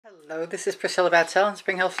Hello, this is Priscilla in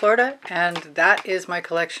Spring Hill, Florida, and that is my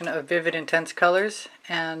collection of Vivid Intense colors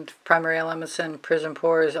and Primary Elements and Prizm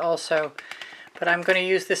Pour also. But I'm going to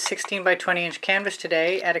use this 16 by 20 inch canvas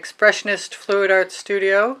today at Expressionist Fluid Art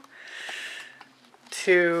Studio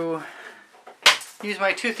to use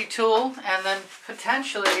my toothy tool and then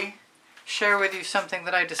potentially share with you something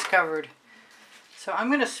that I discovered. So I'm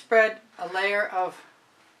going to spread a layer of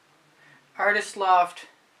Artist Loft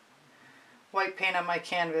white paint on my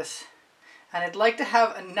canvas, and I'd like to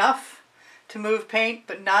have enough to move paint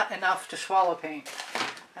but not enough to swallow paint.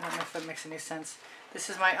 I don't know if that makes any sense. This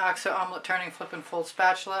is my OXO omelet turning flip and fold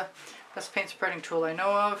spatula, best paint spreading tool I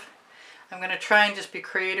know of. I'm going to try and just be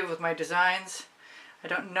creative with my designs. I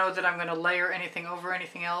don't know that I'm going to layer anything over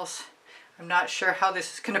anything else. I'm not sure how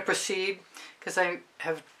this is going to proceed because I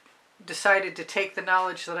have decided to take the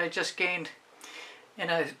knowledge that I just gained in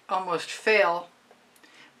a almost fail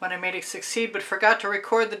when I made it succeed but forgot to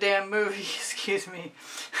record the damn movie. Excuse me.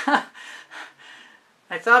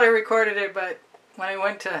 I thought I recorded it, but when I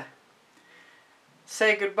went to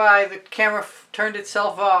say goodbye, the camera turned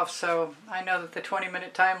itself off, so I know that the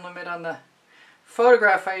 20-minute time limit on the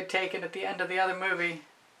photograph I had taken at the end of the other movie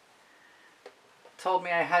told me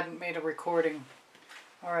I hadn't made a recording.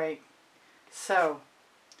 Alright, so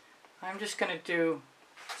I'm just going to do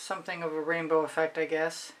something of a rainbow effect, I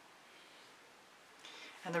guess.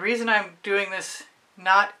 And the reason I'm doing this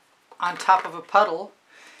not on top of a puddle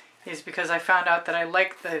is because I found out that I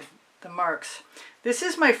like the marks. This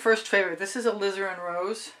is my first favorite. This is Alizeran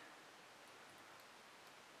Rose.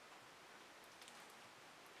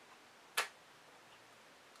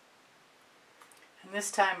 And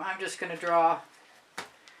this time I'm just going to draw.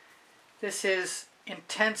 This is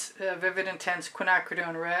intense, Vivid Intense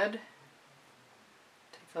Quinadridone Red.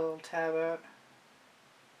 Take the little tab out.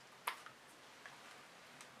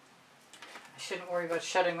 I shouldn't worry about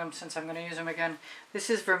shutting them since I'm going to use them again.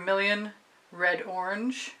 This is Vermillion Red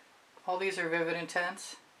Orange. All these are Vivid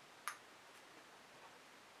Intense.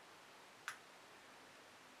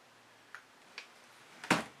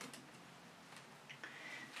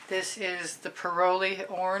 This is the Parrole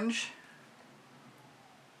Orange.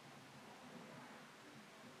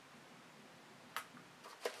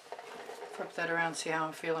 Flip that around, see how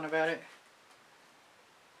I'm feeling about it.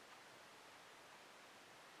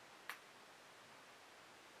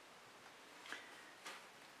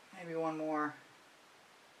 Maybe one more.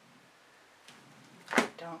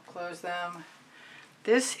 Don't close them.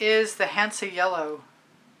 This is the Hansa Yellow.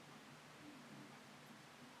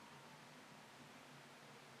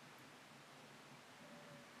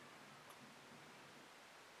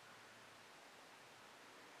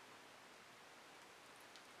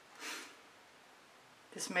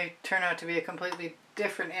 This may turn out to be a completely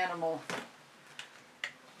different animal.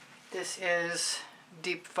 This is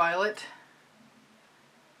Deep Violet.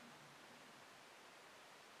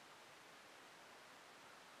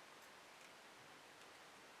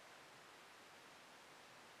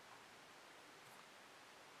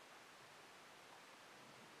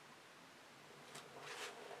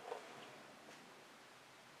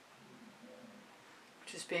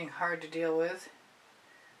 Just being hard to deal with,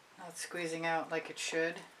 not squeezing out like it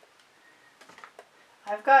should.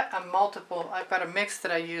 I've got a mix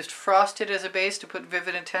that I used Frosted as a base to put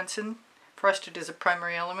Vivid Intense in. Frosted is a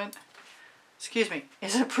primary element. Excuse me,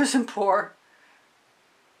 is a Prizm Pour.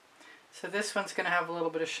 So this one's going to have a little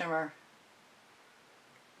bit of shimmer.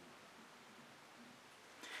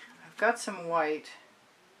 I've got some white.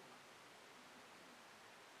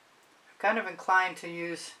 I'm kind of inclined to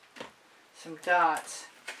use some dots.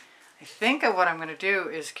 I think what I'm going to do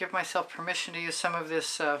is give myself permission to use some of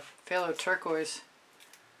this Phthalo Turquoise.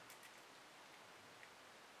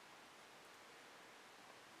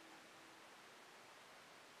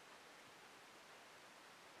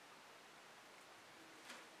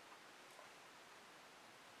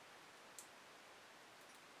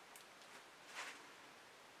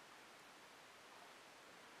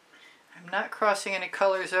 I'm not crossing any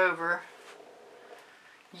colors over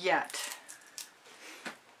yet.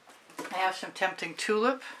 I have some Tempting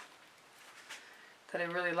Tulip that I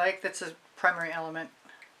really like. That's a primary element.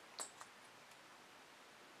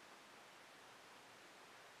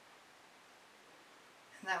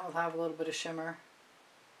 And that will have a little bit of shimmer.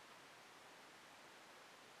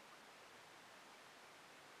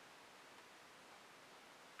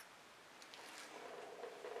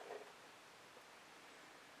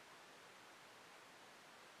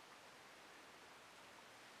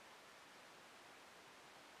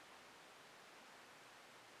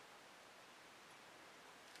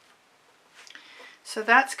 So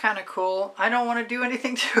that's kind of cool. I don't want to do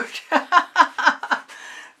anything to it.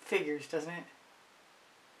 figures, doesn't it?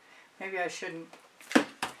 Maybe I shouldn't.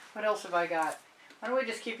 What else have I got? Why don't we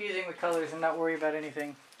just keep using the colors and not worry about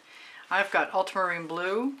anything? I've got Ultramarine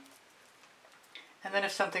Blue. And then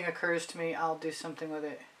if something occurs to me, I'll do something with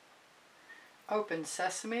it. Open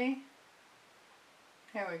Sesame.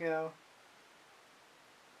 There we go.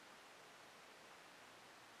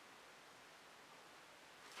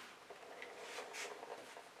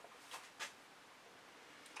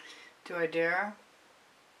 Do I dare?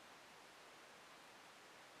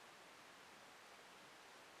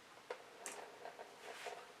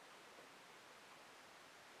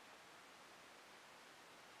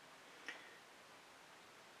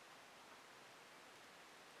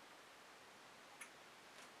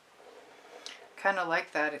 Kind of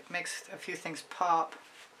like that. It makes a few things pop.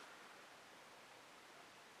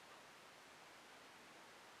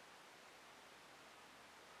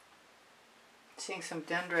 Seeing some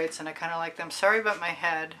dendrites and I kind of like them. Sorry about my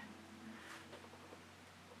head.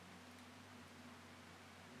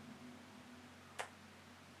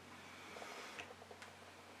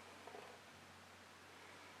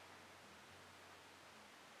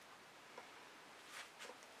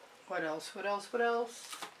 What else? What else? What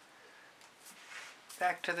else?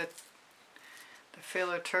 Back to the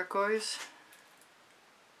Phthalo Turquoise,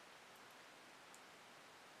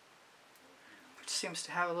 which seems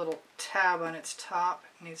to have a little tab on its top.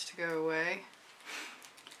 It needs to go away.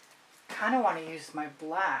 Kind of want to use my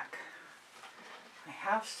black. I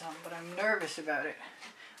have some, but I'm nervous about it.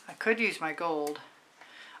 I could use my gold.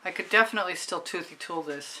 I could definitely still toothy tool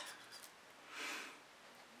this.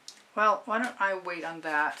 Well, why don't I wait on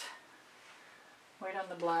that? Wait on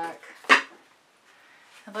the black.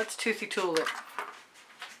 And let's toothy tool it.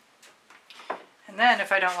 And then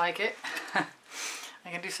if I don't like it,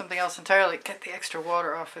 I can do something else entirely. Get the extra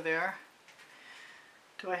water off of there.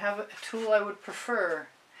 Do I have a tool I would prefer?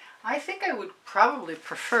 I think I would probably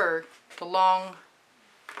prefer the long...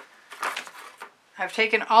 I've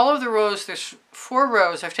taken all of the rows, there's 4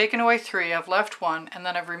 rows. I've taken away 3, I've left 1, and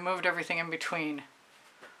then I've removed everything in between.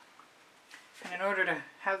 And in order to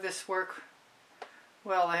have this work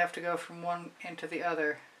well, I have to go from one into the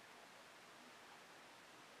other.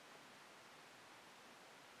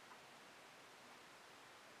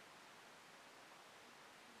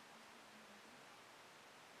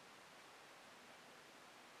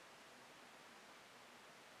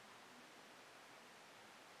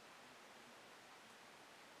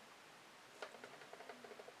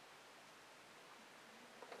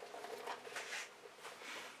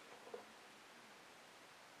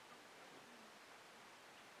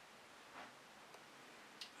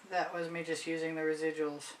 That was me just using the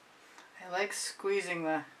residuals. I like squeezing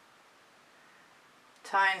the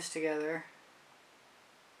tines together.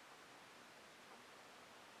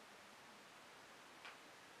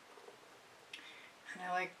 And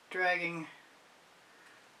I like dragging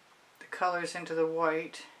the colors into the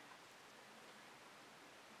white.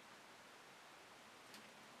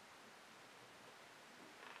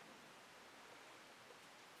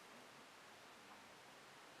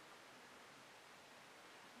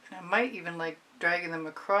 I might even like dragging them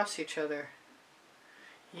across each other.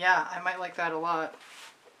 Yeah, I might like that a lot.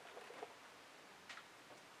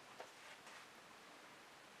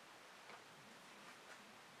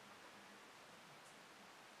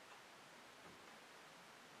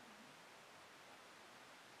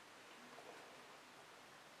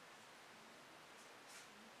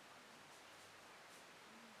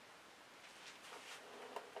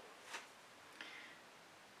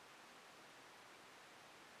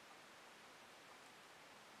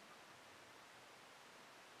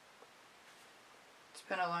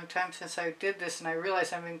 It's been a long time since I did this, and I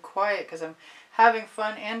realize I'm being quiet because I'm having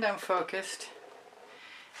fun and I'm focused.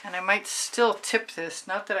 And I might still tip this,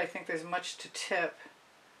 not that I think there's much to tip.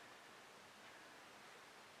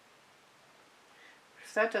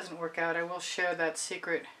 If that doesn't work out, I will share that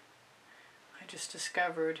secret I just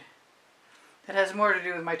discovered. That has more to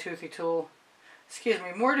do with my toothy tool. Excuse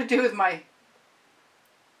me, more to do with my...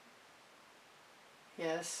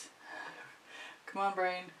 Yes. Come on,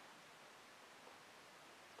 brain.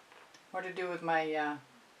 More to do with my...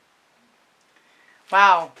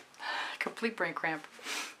 Wow. Complete brain cramp.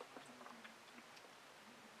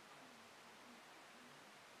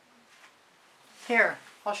 Here,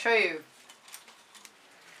 I'll show you.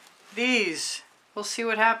 These. We'll see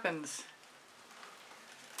what happens.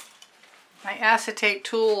 My acetate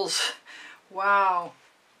tools. Wow.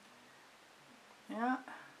 Yeah.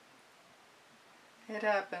 It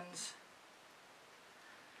happens.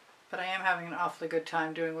 But I am having an awfully good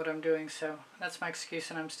time doing what I'm doing, so that's my excuse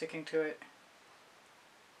and I'm sticking to it.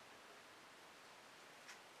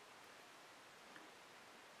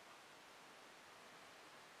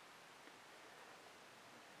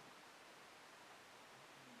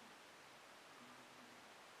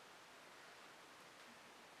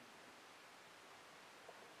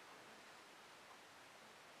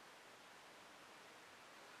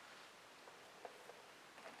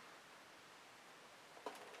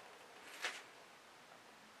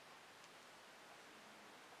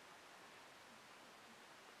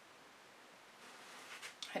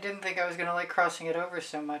 I didn't think I was going to like crossing it over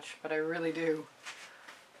so much, but I really do.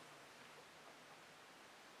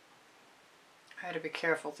 I had to be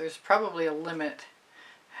careful. There's probably a limit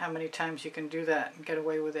how many times you can do that and get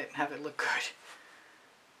away with it and have it look good.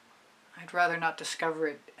 I'd rather not discover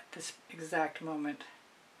it at this exact moment.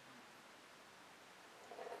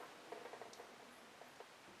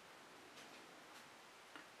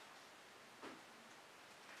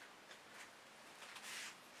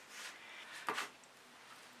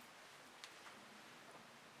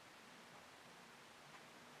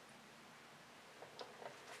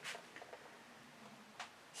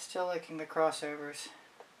 Still liking the crossovers.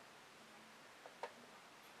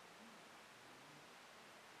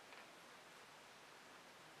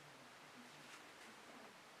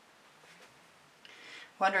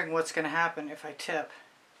 Wondering what's going to happen if I tip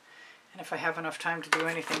and if I have enough time to do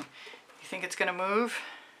anything. You think it's going to move?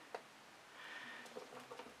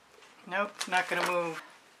 Nope, not going to move.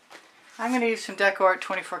 I'm going to use some Red-V.I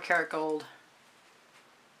 24 karat gold.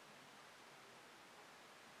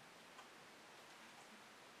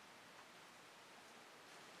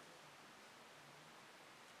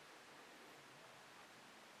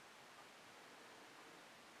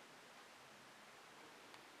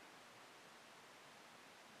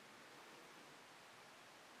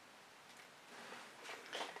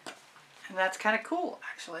 And that's kind of cool,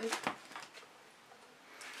 actually.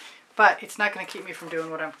 But it's not going to keep me from doing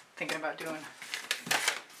what I'm thinking about doing.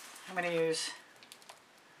 I'm going to use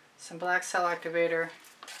some black cell activator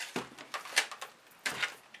and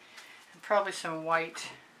probably some white.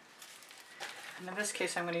 And in this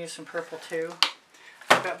case, I'm going to use some purple too.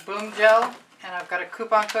 I've got Boom Gel, and I've got a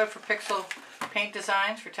coupon code for Pixel Paint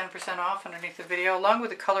Designs for 10% off underneath the video, along with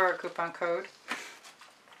the Colourarte coupon code.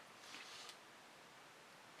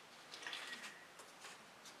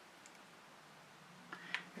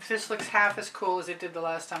 If this looks half as cool as it did the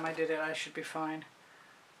last time I did it, I should be fine.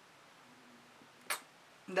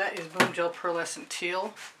 That is Boom Gel Pearlescent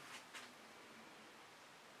Teal.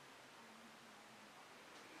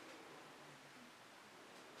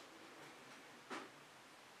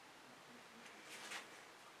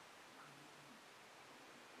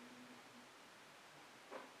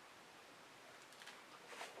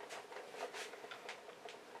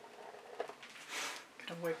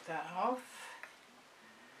 Gonna wipe that off.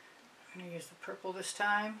 I'm going to use the purple this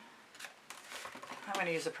time. I'm going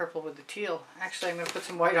to use the purple with the teal. Actually, I'm going to put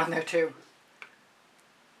some white on there too.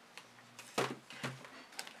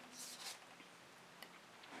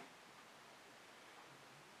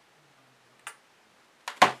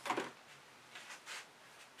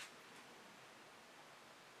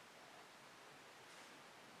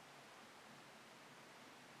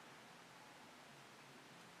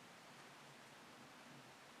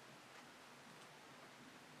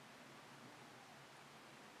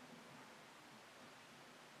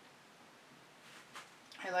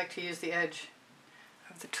 I like to use the edge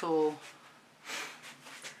of the tool.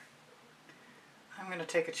 I'm going to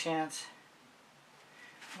take a chance.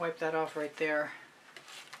 Wipe that off right there.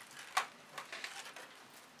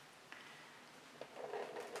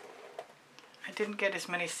 I didn't get as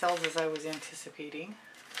many cells as I was anticipating,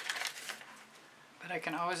 but I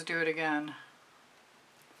can always do it again.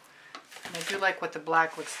 And I do like what the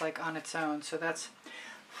black looks like on its own, so that's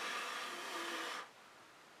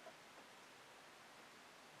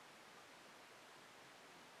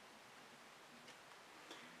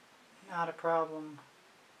not a problem.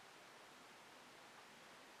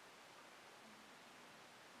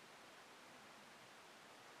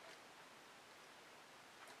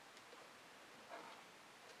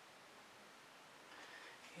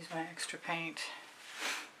 Use my extra paint.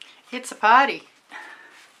 It's a party.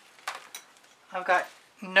 I've got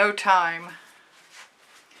no time.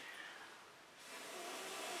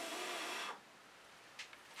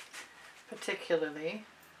 Particularly.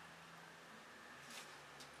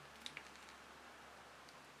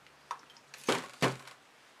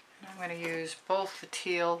 I'm going to use both the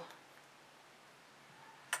teal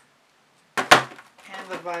and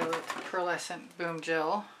the violet pearlescent Boom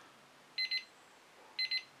Gel.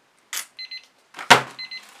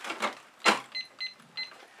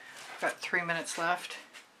 I've got 3 minutes left.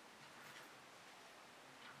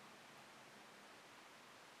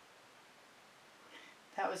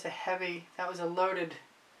 That was a heavy, that was a loaded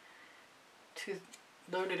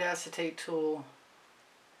acetate tool.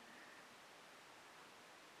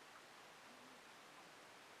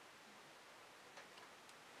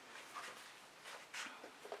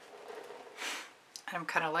 I'm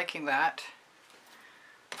kind of liking that.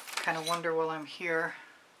 Kind of wonder while I'm here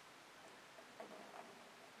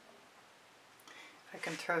if I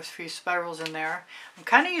can throw a few spirals in there. I'm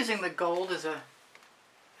kind of using the gold as a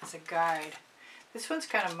guide. This one's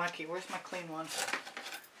kind of mucky. Where's my clean one?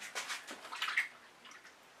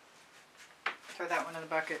 Throw that one in the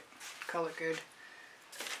bucket. Call it good.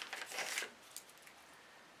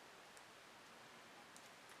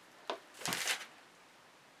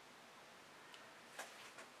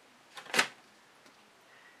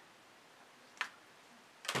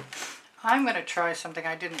 I'm going to try something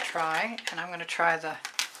I didn't try, and I'm going to try the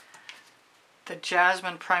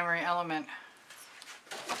Jasmine Primary Element.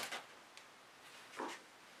 I'm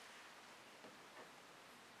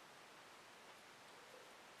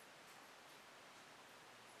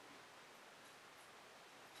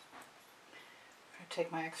going to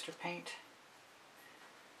take my extra paint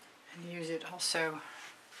and use it also.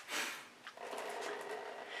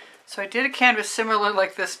 So I did a canvas similar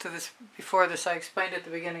like this to this before this. I explained at the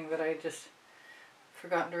beginning, but I had just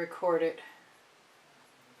forgotten to record it.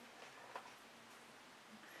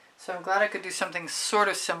 So I'm glad I could do something sort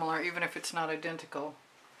of similar, even if it's not identical.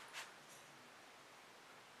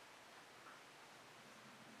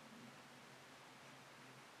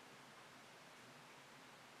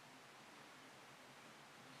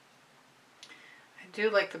 I do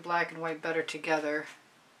like the black and white better together.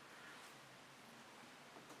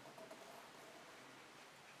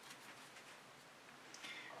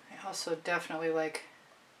 Also definitely like,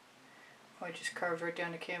 oh, I just carved right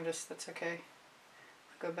down the canvas. That's okay.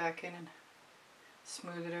 I'll go back in and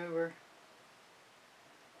smooth it over.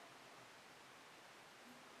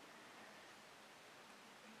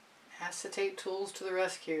 Acetate tools to the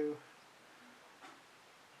rescue.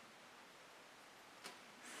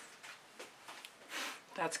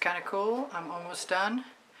 That's kind of cool. I'm almost done.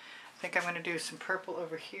 I think I'm going to do some purple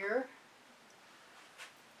over here.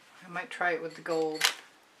 I might try it with the gold.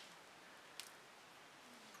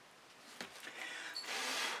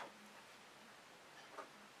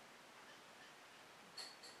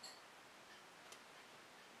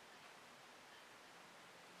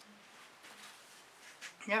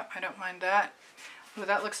 Yep, I don't mind that. Oh,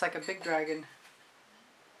 that looks like a big dragon.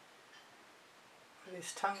 With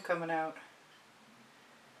his tongue coming out.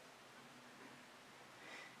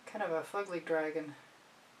 Kind of a fugly dragon.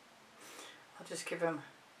 I'll just give him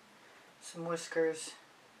some whiskers.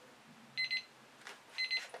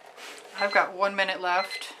 I've got 1 minute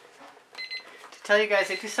left to tell you guys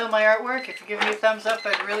I do sell my artwork. If you give me a thumbs up,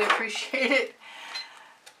 I'd really appreciate it.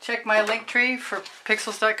 Check my link tree for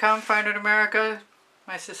pixels.com, Fine Art America,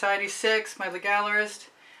 my Society 6, my The Gallerist,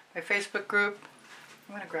 my Facebook group.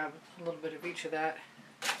 I'm going to grab a little bit of each of that.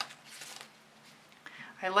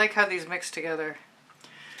 I like how these mix together.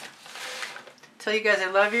 Tell you guys I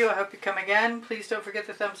love you. I hope you come again. Please don't forget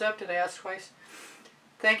the thumbs up. Did I ask twice?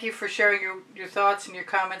 Thank you for sharing your thoughts and your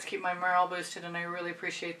comments. Keep my morale boosted, and I really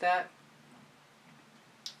appreciate that.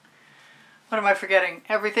 What am I forgetting?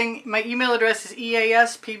 Everything. My email address is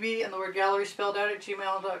easpb and the word gallery spelled out at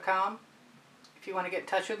gmail.com. If you want to get in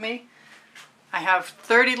touch with me. I have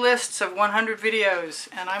 30 lists of 100 videos,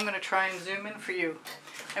 and I'm going to try and zoom in for you.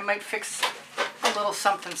 I might fix a little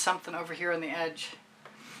something something over here on the edge.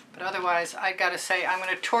 But otherwise, I gotta say, I'm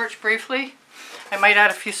going to torch briefly. I might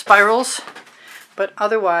add a few spirals, but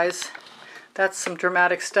otherwise, that's some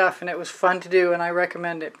dramatic stuff, and it was fun to do, and I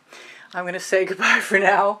recommend it. I'm going to say goodbye for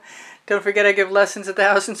now. Don't forget I give lessons at the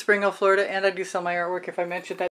house in Spring Hill, Florida, and I do sell my artwork if I mentioned that.